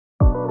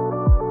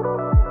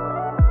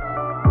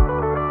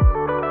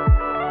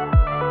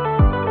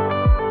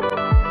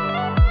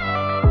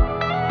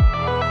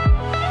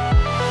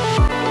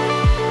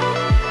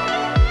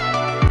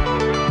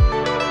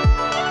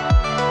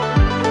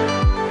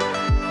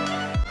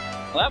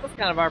that was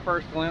kind of our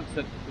first glimpse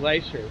at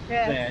Glacier.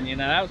 Yes. Then, you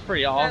know, that was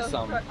pretty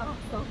awesome. That was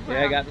awesome.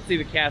 Yeah, I got to see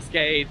the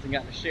Cascades and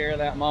got to share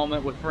that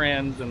moment with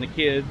friends and the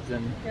kids,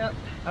 and that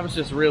was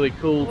just really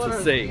cool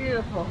to see.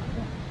 Beautiful.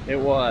 It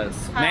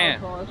was. Man,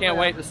 can't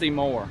wait to see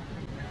more.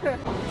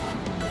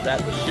 Is that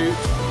the chute?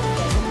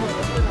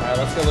 All right,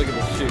 let's go look at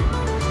the chute.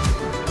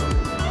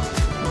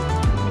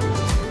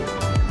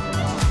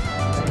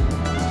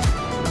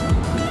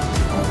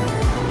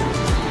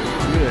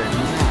 Good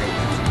night.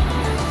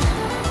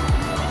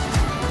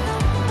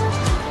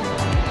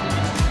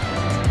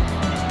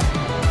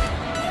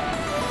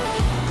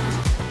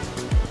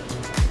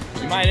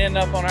 You might end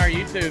up on our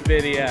YouTube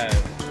video.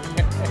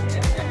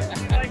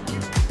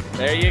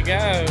 There you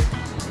go.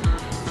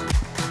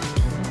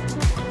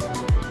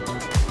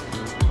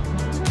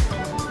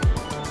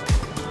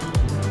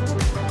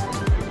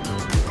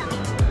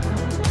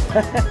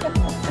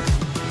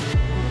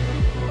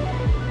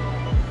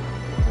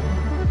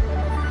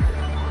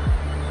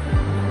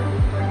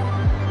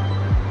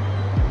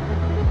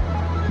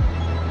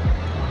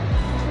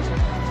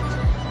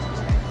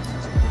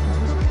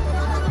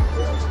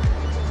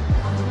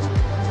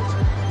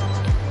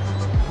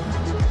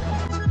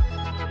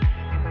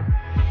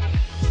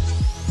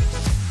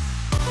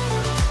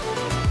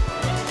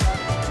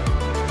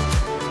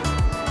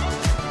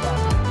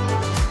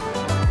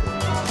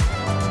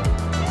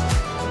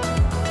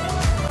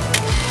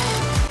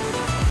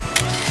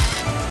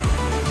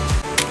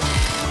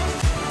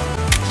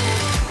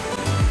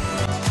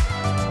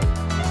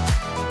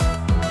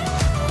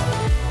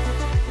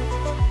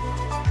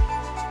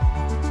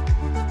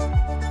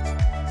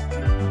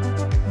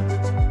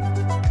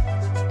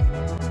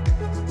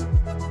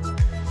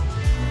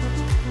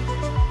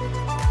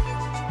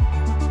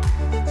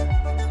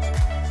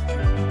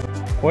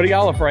 What are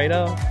y'all afraid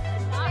of?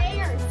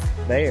 Bears.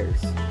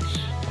 Bears.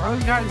 Well,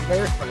 those guys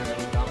bears for me,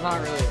 so I'm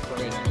not really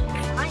afraid of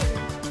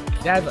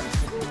them. Dad's like...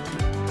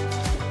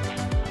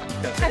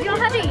 Have y'all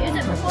had to use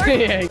it before?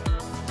 Yeah.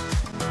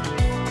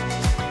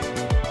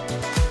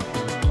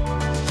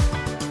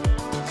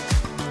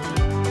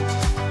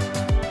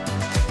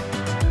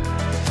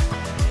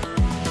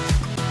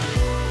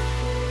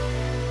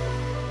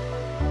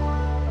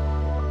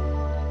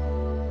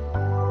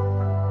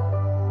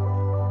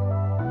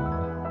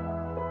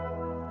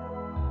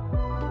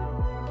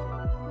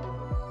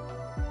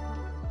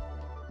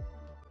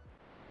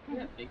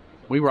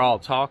 We were all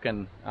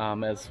talking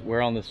as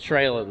we're on this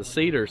trail of the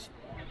cedars,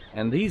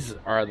 and these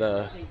are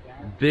the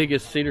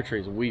biggest cedar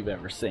trees we've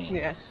ever seen.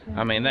 Yeah.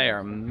 I mean, they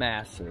are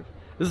massive.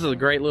 This is a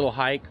great little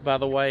hike, by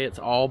the way. It's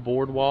all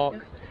boardwalk,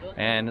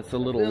 and it's a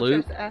little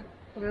loop.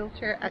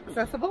 Wheelchair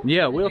accessible?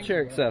 Yeah,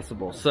 wheelchair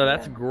accessible. So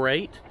that's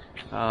great.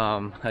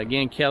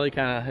 Again, Kelly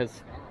kind of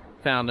has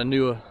found a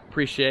new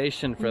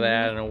appreciation for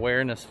that and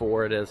awareness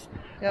for it as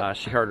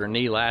she hurt her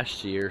knee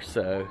last year.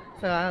 So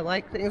I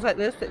like things like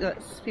this that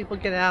lets people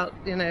get out,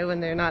 you know, when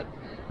they're not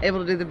able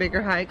to do the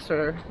bigger hikes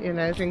or, you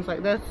know, things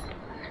like this.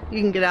 You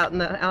can get out in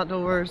the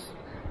outdoors,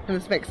 and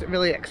this makes it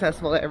really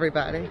accessible to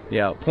everybody.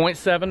 Yeah,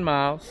 0.7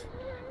 miles.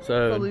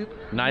 So loop.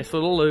 Nice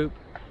little loop,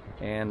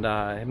 and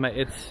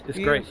it's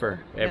great for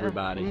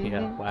everybody.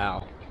 Yeah,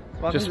 wow.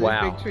 Welcome just to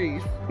wow. Big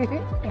trees.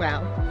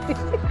 Wow.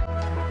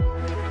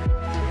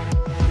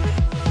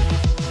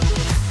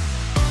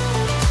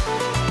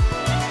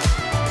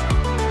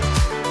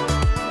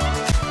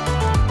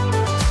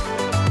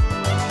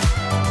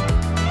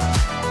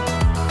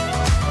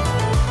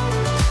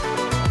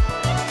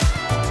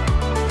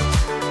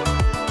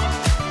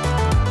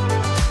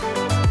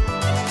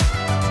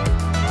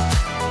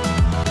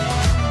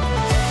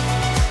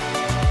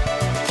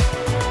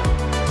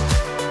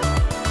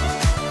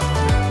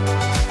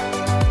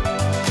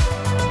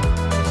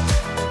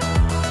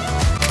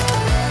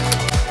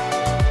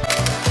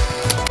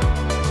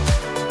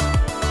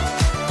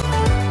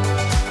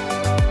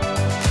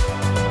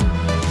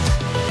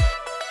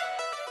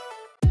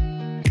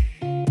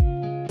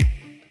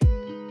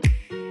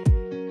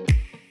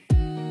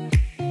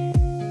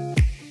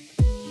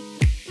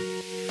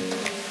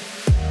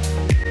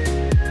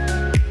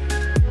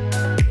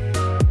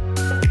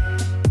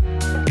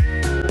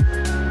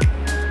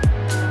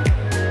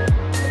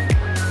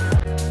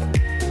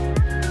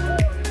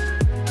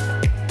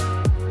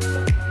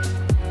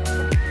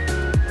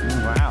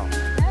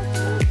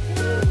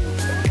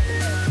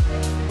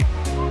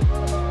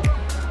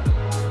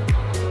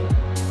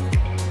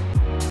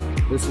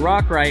 This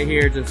rock right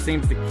here just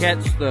seems to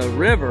catch the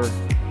river,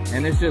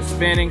 and it's just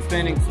spinning,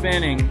 spinning,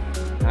 spinning.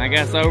 And I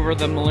guess over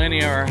the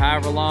millennia or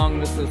however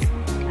long this has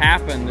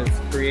happened, it's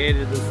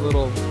created this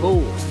little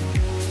pool.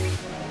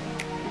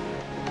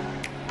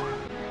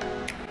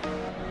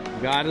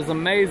 God is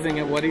amazing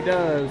at what he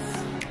does.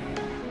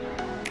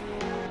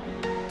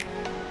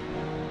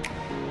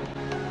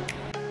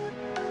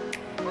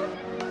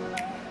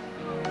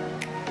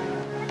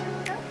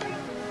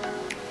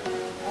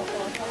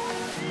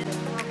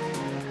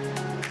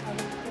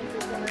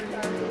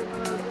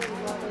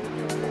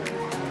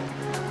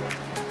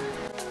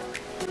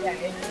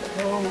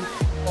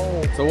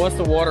 So So what's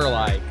the water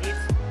like?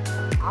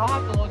 I I'll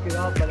have to look it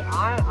up, but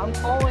I'm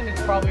calling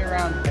it's probably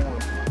around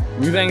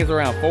 40. You think it's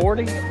around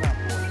 40?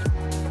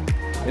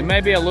 It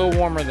may be a little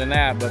warmer than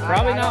that, but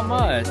probably not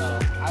much. So.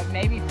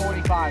 Maybe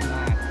 45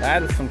 max.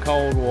 That is some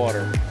cold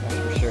water, that's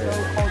for sure.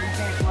 So cold you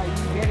can't, like,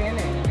 you get in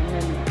it,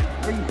 and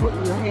then or you put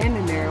your hand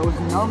in there, it was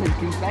numb in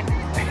 2 seconds.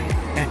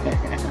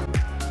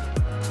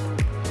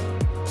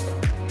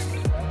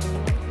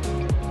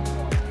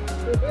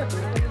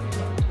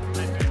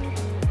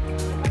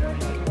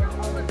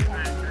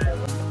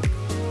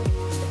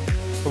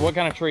 So what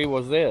kind of tree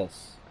was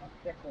this?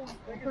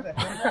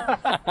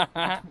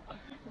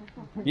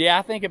 Yeah,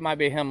 I think it might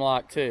be a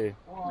hemlock too.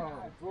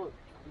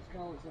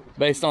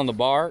 Based on the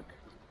bark?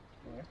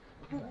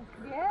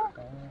 Yeah.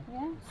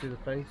 See the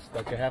face?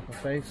 Like a half a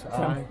face?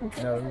 Eye,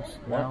 nose,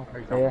 mouth?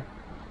 Yeah.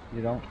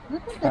 You don't?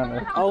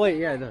 Oh wait,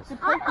 yeah it does.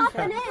 I'm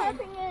popping in.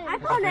 I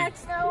call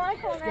next. No, I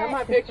call next. Get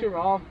my picture,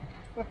 Mom.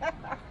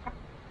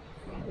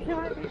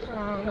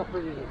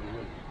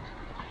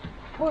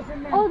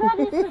 Oh, that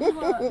is pretty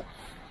much.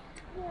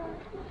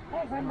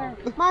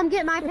 Mom,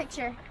 get my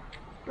picture.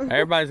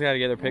 Everybody's got to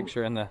get their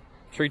picture in the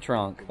tree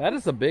trunk. That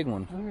is a big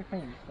one.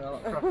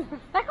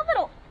 Like a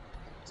little.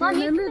 Do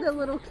you remember the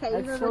little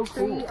cave of a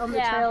tree on the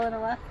trail in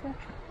Alaska?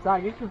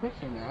 Sorry, get your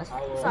picture now.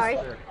 Sorry.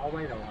 I'll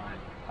wait a line.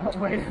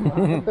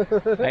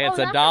 Hey, it's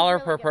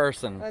 $1 per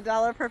person.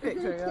 $1 per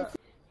picture,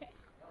 yeah.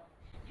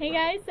 Hey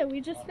guys, so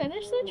we just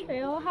finished the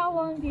trail. How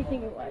long do you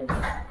think it was?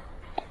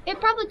 It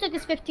probably took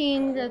us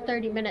 15 to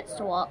 30 minutes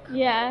to walk.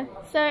 Yeah,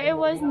 so it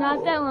was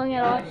not that long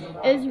at all.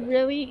 It was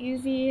really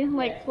easy,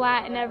 like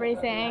flat and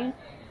everything.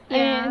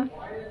 Yeah.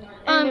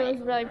 And it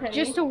was really pretty.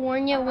 Just to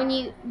warn you,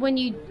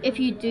 if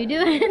you do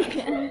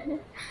it,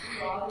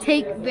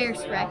 take bear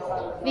spray,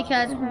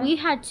 because we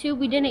had two.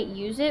 We didn't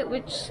use it,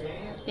 which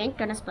thank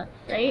goodness, but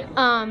right.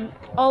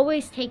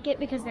 Always take it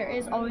because there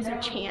is always a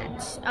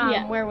chance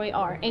where we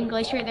are in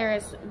Glacier. There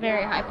is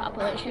very high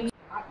population.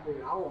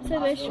 So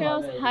this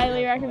trail is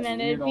highly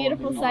recommended.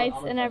 Beautiful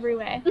sights in every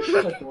way.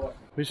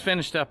 We just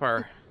finished up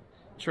our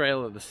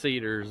Trail of the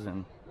Cedars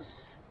and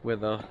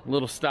with a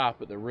little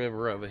stop at the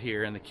river over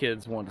here, and the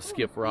kids wanted to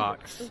skip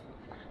rocks.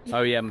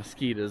 Oh yeah,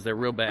 mosquitoes, they're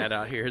real bad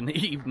out here in the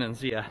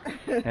evenings, yeah.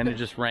 And it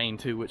just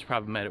rained too, which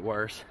probably made it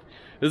worse.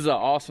 This is an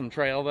awesome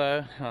trail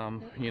though.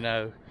 You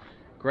know,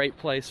 great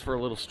place for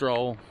a little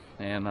stroll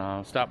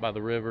and stop by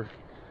the river,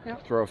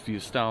 throw a few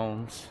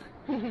stones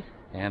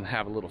and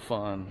have a little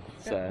fun.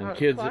 So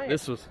kids,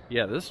 this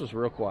was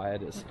real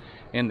quiet. It's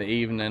in the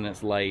evening,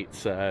 it's late,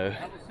 so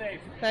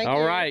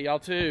all right, y'all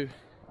too.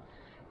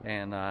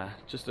 And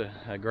just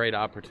a great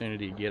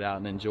opportunity to get out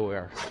and enjoy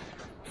our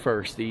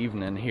first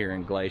evening here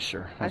in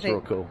Glacier. That's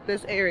real cool.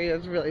 This area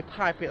is really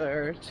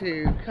popular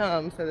to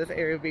come, so this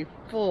area will be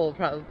full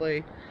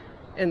probably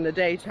in the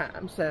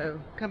daytime.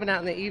 So coming out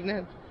in the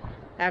evening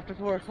after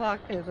 4 o'clock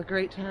is a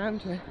great time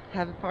to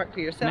have the park to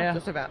yourself,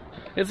 just about.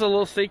 It's a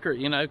little secret,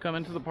 you know,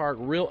 coming to the park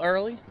real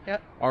early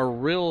or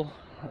real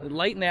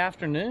late in the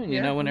afternoon, you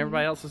know, when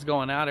everybody else is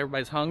going out,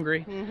 everybody's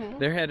hungry.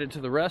 They're headed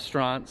to the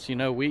restaurants, you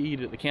know, we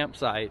eat at the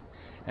campsite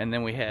and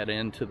then we head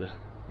into the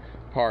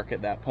park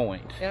at that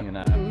point, you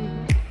know.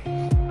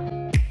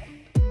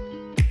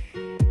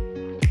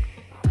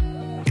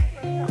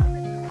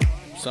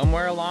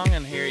 Somewhere along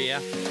in here,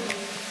 yeah.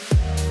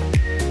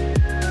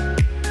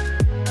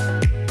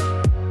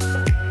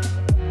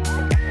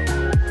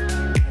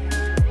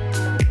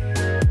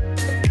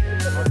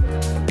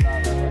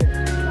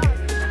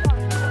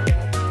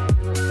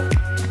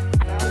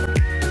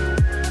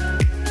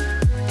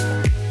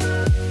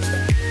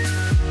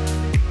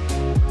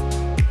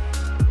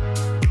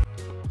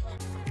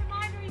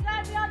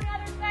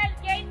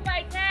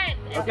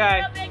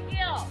 Okay. No big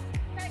deal.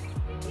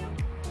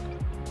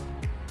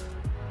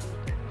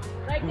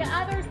 Like the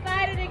other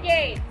side of the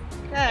gate.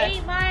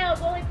 8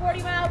 miles, only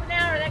 40 miles an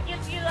hour. That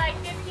gives you like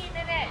 15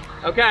 minutes.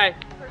 Okay.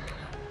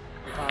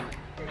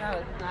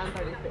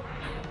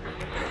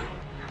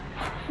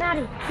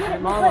 Maddie, get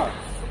it, Mama.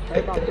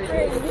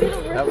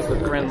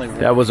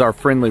 That was our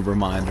friendly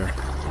reminder.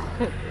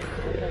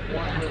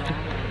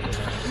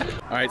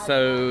 All right,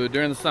 so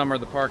during the summer,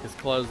 the park is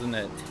closing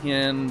at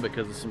 10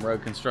 because of some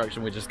road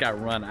construction. We just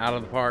got run out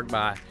of the park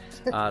by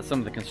some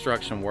of the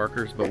construction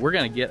workers, but we're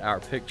gonna get our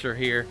picture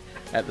here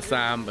at the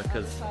sign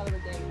because,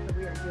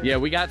 yeah,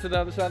 we got to the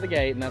other side of the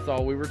gate and that's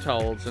all we were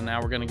told. So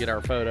now we're gonna get our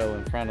photo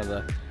in front of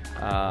the,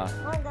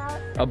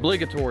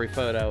 obligatory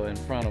photo in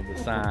front of the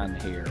sign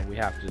here. We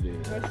have to do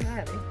this.